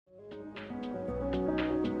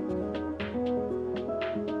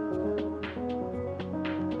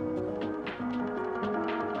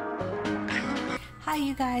Hi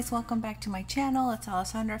you guys, welcome back to my channel. It's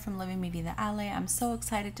Alessandra from livinmividaale. I'm so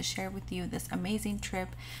excited to share with you this amazing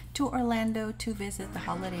trip to Orlando to visit the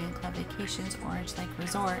Holiday and Club Vacations Orange Lake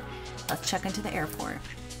Resort. Let's check into the airport.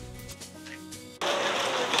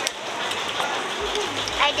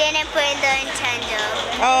 I didn't put in the Nintendo.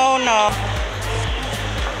 Oh no.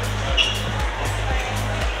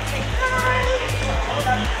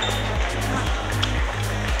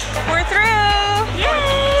 We're through!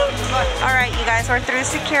 Yay! Alright you guys, we're through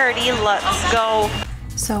security. Let's go!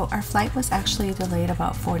 So our flight was actually delayed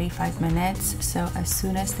about 45 minutes. So as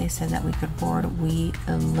soon as they said that we could board, we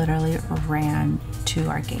literally ran to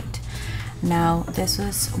our gate. Now this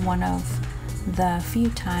was one of the few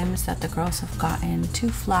times that the girls have gotten to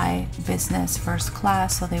fly business first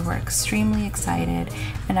class, so they were extremely excited,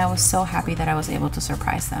 and I was so happy that I was able to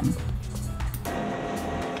surprise them.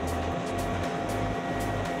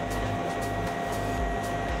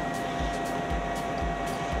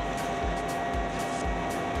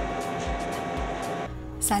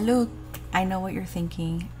 Salud! I know what you're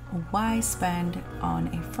thinking. Why spend on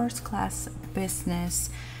a first class business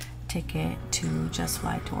ticket to just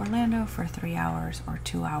fly to Orlando for 3 hours or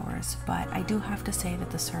 2 hours? But I do have to say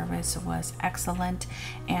that the service was excellent,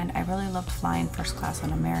 and I really loved flying first class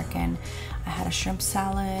on American. I had a shrimp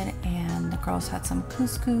salad and the girls had some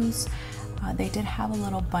couscous. They did have a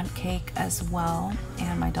little bundt cake as well,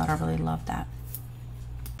 and my daughter really loved that.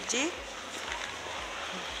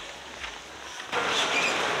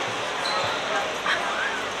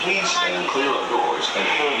 Please stand clear of doors and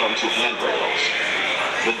hold onto handrails.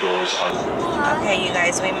 The doors are... Okay, you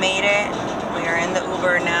guys, we made it. We are in the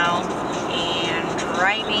Uber now and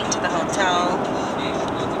driving to the hotel.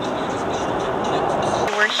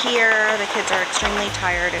 We're here. The kids are extremely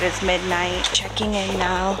tired. It is midnight. Checking in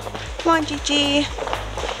now. Come on, Gigi.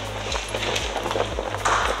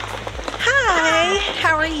 Hi,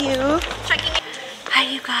 how are you? Checking in. Hi,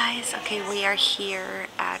 you guys. Okay, we are here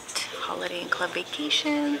at Holiday and Club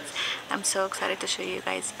Vacations. I'm so excited to show you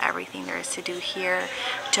guys everything there is to do here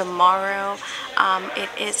tomorrow. It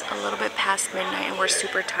is a little bit past midnight and we're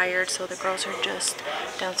super tired, so the girls are just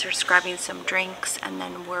downstairs grabbing some drinks, and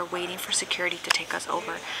then we're waiting for security to take us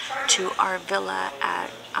over to our villa at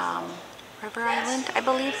River Island, I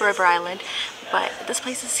believe, River Island. But this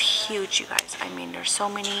place is huge, you guys. I mean, there's so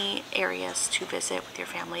many areas to visit with your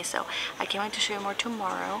family, so I can't wait to show you more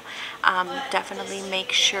tomorrow. Definitely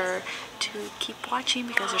make sure to keep watching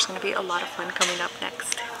because there's going to be a lot of fun coming up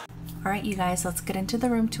next. Alright you guys, let's get into the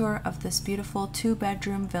room tour of this beautiful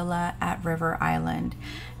 2-bedroom villa at River Island.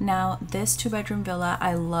 Now this 2-bedroom villa,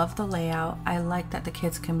 I love the layout. I like that the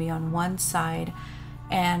kids can be on one side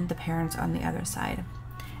and the parents on the other side.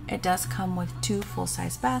 It does come with 2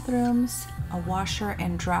 full-size bathrooms, a washer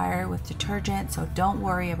and dryer with detergent, so don't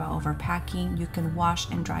worry about overpacking. You can wash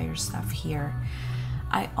and dry your stuff here.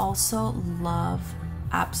 I also love,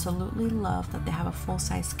 absolutely love, that they have a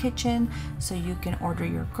full-size kitchen, so you can order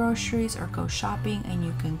your groceries or go shopping and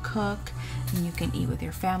you can cook and you can eat with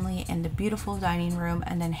your family in the beautiful dining room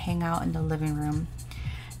and then hang out in the living room.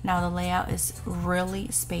 Now the layout is really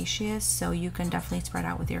spacious, so you can definitely spread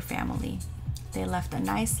out with your family. They left a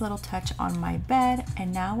nice little touch on my bed,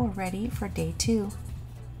 and now we're ready for day 2.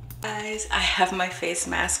 Guys, I have my face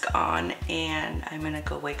mask on and I'm gonna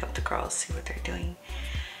go wake up the girls, see what they're doing,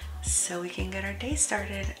 so we can get our day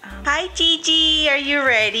started. Hi Gigi, are you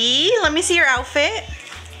ready? Let me see your outfit.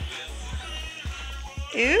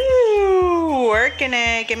 Ooh, working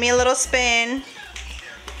it. Give me a little spin.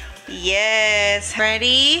 Yes,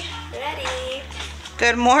 ready? Ready.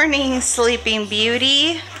 Good morning, Sleeping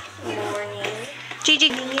Beauty. Good morning.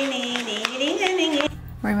 Gigi.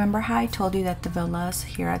 Remember how I told you that the villas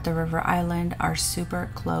here at the River Island are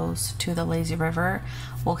super close to the lazy river?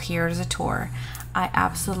 Well, here's a tour. I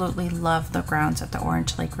absolutely love the grounds at the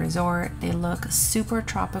Orange Lake Resort. They look super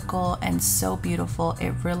tropical and so beautiful.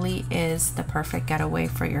 It really is the perfect getaway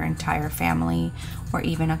for your entire family or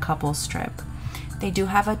even a couple's trip. They do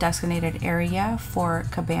have a designated area for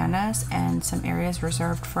cabanas and some areas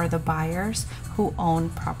reserved for the buyers who own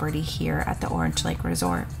property here at the Orange Lake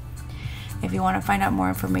Resort. If you want to find out more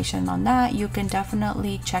information on that, you can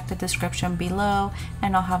definitely check the description below,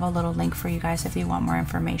 and I'll have a little link for you guys if you want more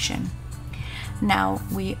information. Now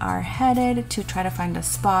we are headed to try to find a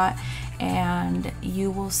spot, and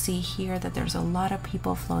you will see here that there's a lot of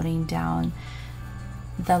people floating down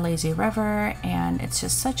the lazy river, and it's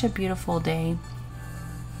just such a beautiful day.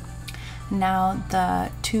 Now the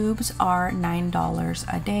tubes are $9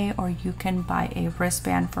 a day, or you can buy a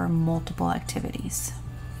wristband for multiple activities.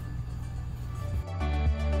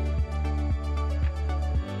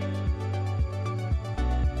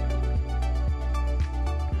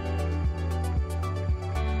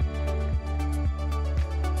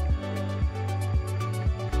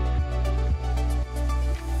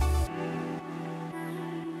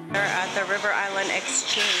 River Island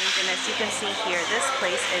Exchange, and as you can see here, this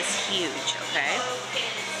place is huge, okay?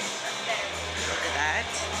 Look at that.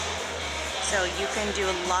 So you can do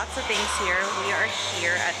lots of things here. We are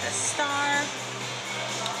here at the Star.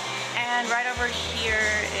 And right over here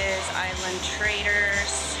is Island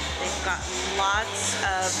Traders. They've got lots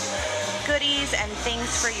of goodies and things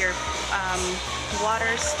for your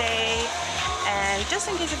water stay. And just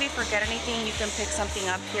in case if you forget anything, you can pick something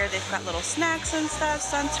up here. They've got little snacks and stuff,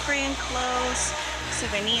 sunscreen, clothes,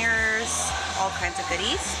 souvenirs, all kinds of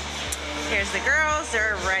goodies. Here's the girls,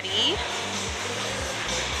 they're ready.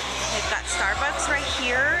 They've got Starbucks right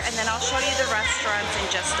here, and then I'll show you the restaurants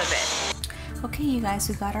in just a bit. Okay, you guys,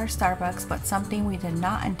 we got our Starbucks, but something we did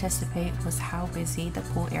not anticipate was how busy the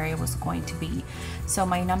pool area was going to be. So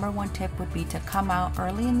my #1 tip would be to come out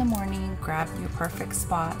early in the morning, grab your perfect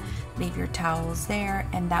spot, leave your towels there,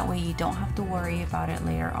 and that way you don't have to worry about it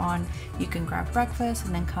later on. You can grab breakfast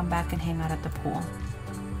and then come back and hang out at the pool.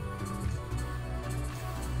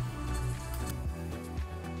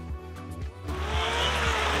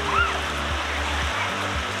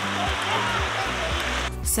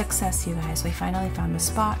 Success, you guys. We finally found a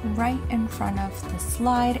spot right in front of the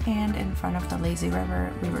slide and in front of the lazy river.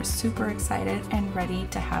 We were super excited and ready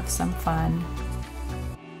to have some fun.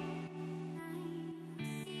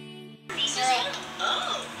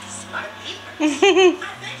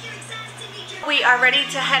 We are ready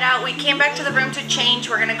to head out. We came back to the room to change.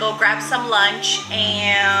 We're gonna go grab some lunch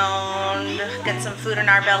and get some food in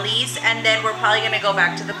our bellies, and then we're probably gonna go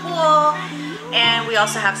back to the pool. And we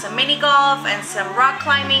also have some mini golf and some rock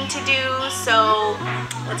climbing to do, so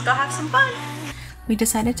let's go have some fun. We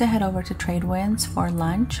decided to head over to Tradewinds for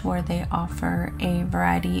lunch, where they offer a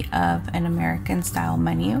variety of an American style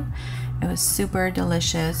menu. It was super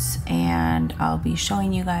delicious, and I'll be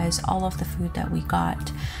showing you guys all of the food that we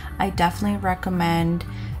got. I definitely recommend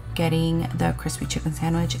getting the crispy chicken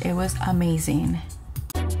sandwich. It was amazing.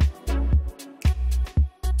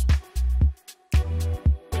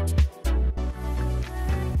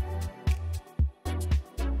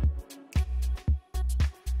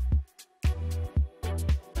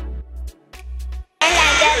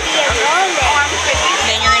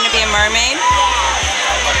 Mermaid?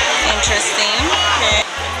 Interesting. Okay.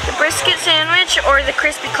 The brisket sandwich or the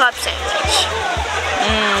crispy club sandwich?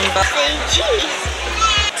 Cheese.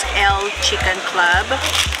 It's El Chicken Club.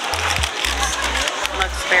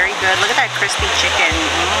 Looks very good. Look at that crispy chicken.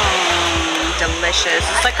 Delicious.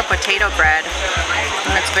 It's like a potato bread.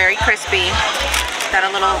 And it's very crispy. Got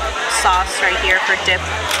a little sauce right here for dip.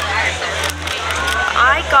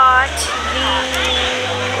 I got the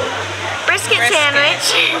brisket sandwich.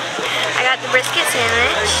 I got the brisket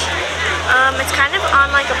sandwich. It's kind of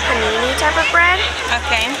on like a panini type of bread.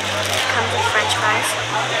 Okay. It comes with French fries.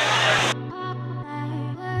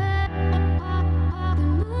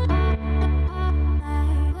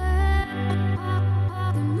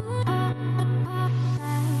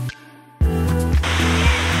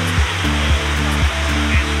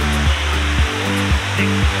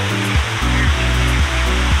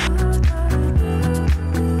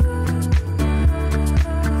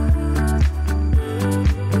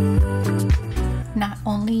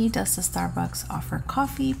 Does the Starbucks offer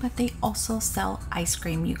coffee, but they also sell ice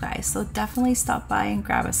cream, you guys, so definitely stop by and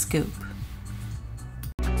grab a scoop.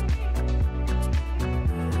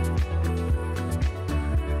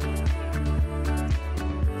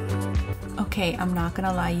 Okay, I'm not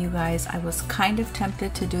gonna lie, you guys, I was kind of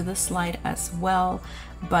tempted to do the slide as well,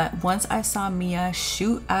 but once I saw Mia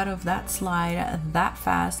shoot out of that slide that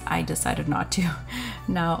fast, I decided not to.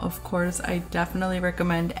 Now, of course, I definitely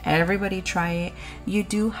recommend everybody try it. You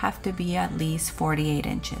do have to be at least 48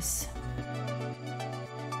 inches.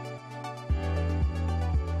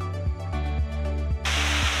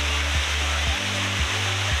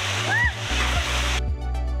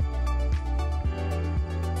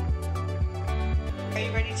 Are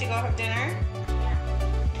you ready to go have dinner?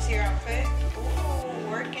 Is your outfit? Ooh,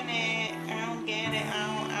 working it. I don't get it.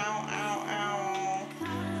 Ow, ow, ow,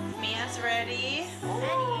 ow. Mia's ready.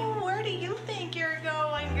 Ooh, where do you think you're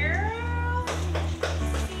going, girl?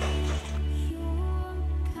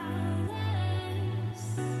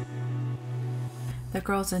 The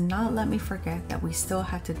girls did not let me forget that we still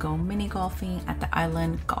had to go mini golfing at the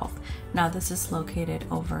Island Golf. Now this is located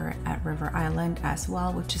over at River Island as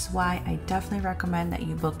well, which is why I definitely recommend that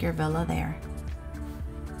you book your villa there.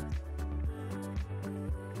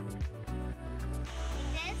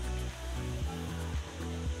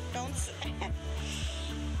 Don't say.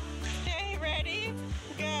 Okay, ready?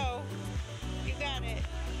 Go. You got it.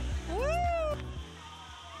 Woo!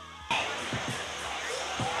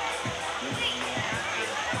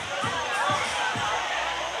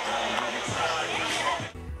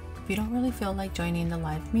 you don't really feel like joining the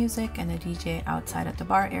live music and the DJ outside at the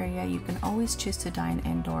bar area, you can always choose to dine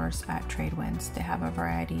indoors at Tradewinds. They have a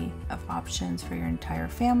variety of options for your entire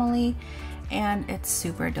family, and it's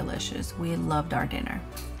super delicious. We loved our dinner.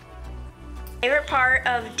 Favorite part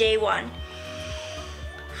of day one?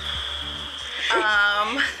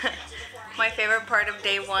 My favorite part of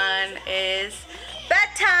day one is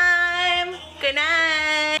bedtime. Good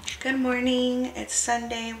night. Good morning. It's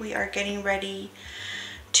Sunday. We are getting ready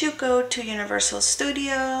to go to Universal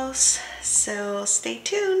Studios, so stay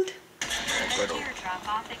tuned.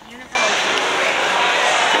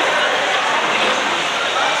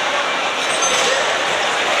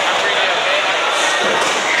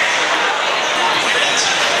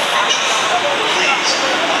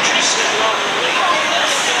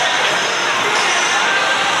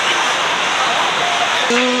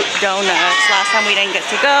 Donuts. Last time we didn't get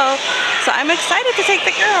to go, so I'm excited to take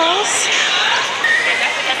the girls.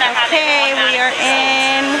 Okay,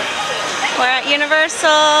 we're at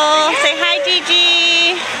Universal. Say hi,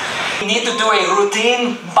 Gigi. We need to do a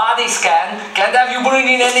routine body scan. Can't have you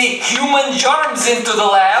bringing any human germs into the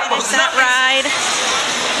lab. Finish that ride.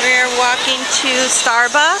 We're walking to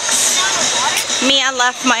Starbucks. Mia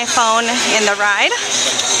left my phone in the ride.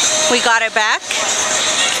 We got it back.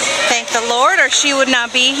 Thank the Lord, or she would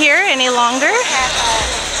not be here any longer.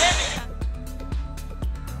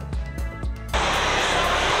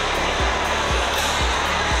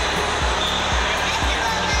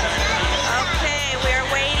 Okay, we're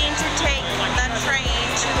waiting to take the train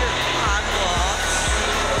to Hogwarts.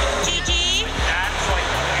 Gigi?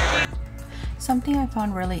 Something I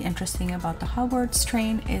found really interesting about the Hogwarts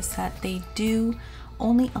train is that they do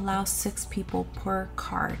only allow 6 people per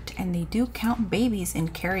cart, and they do count babies in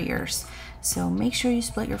carriers, so make sure you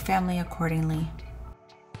split your family accordingly.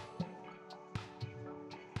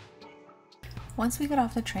 Once we got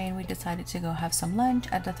off the train, we decided to go have some lunch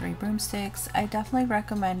at the Three Broomsticks. I definitely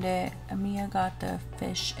recommend it. Mia got the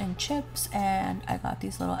fish and chips, and I got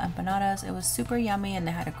these little empanadas. It was super yummy, and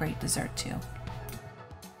they had a great dessert too.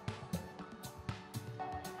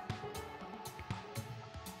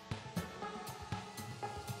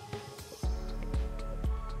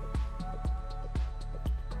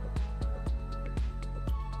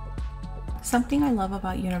 Something I love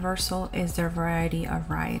about Universal is their variety of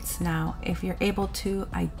rides. Now, if you're able to,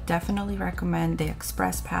 I definitely recommend the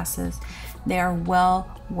express passes. They are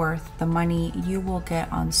well worth the money. You will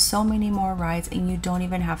get on so many more rides, and you don't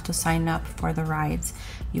even have to sign up for the rides.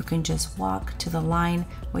 You can just walk to the line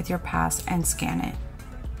with your pass and scan it.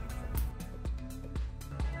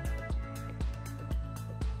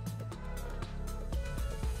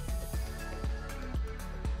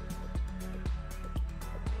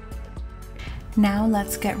 Now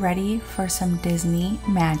let's get ready for some Disney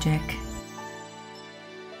magic.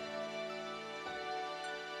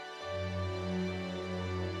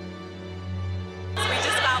 We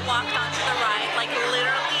just got walked onto the ride, like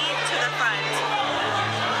literally to the front.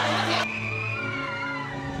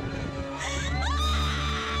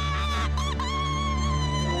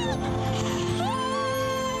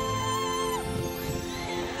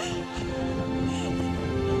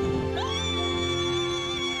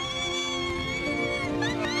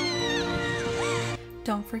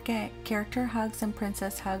 Don't forget, character hugs and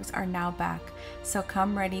princess hugs are now back, so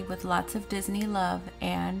come ready with lots of Disney love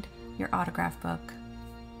and your autograph book.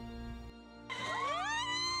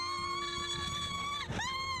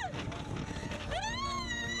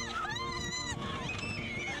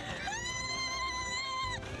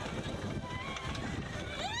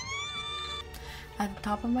 At the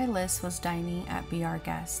top of my list was dining at Be Our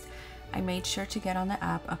Guest. I made sure to get on the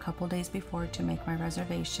app a couple days before to make my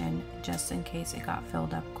reservation, just in case it got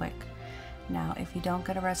filled up quick. Now, if you don't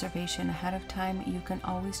get a reservation ahead of time, you can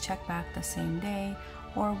always check back the same day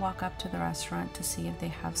or walk up to the restaurant to see if they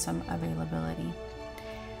have some availability.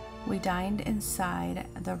 We dined inside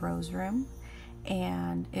the Rose Room,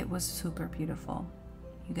 and it was super beautiful.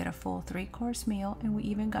 You get a full 3-course meal, and we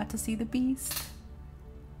even got to see the Beast.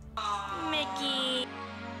 Mickey.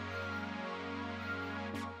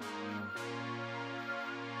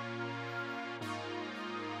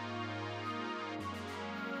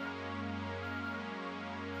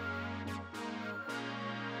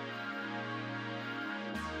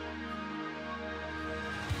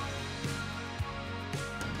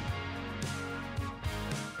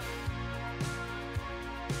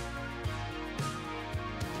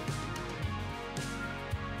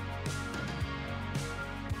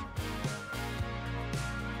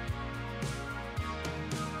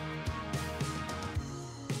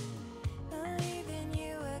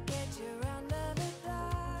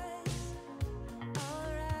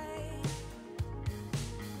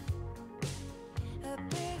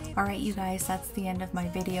 Alright you guys, that's the end of my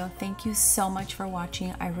video. Thank you so much for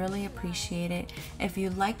watching. I really appreciate it. If you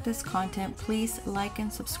like this content, please like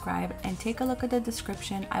and subscribe and take a look at the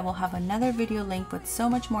description. I will have another video link with so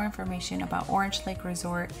much more information about Orange Lake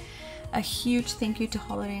Resort. A huge thank you to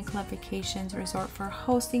Holiday and Club Vacations Resort for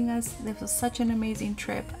hosting us. This was such an amazing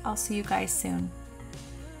trip. I'll see you guys soon.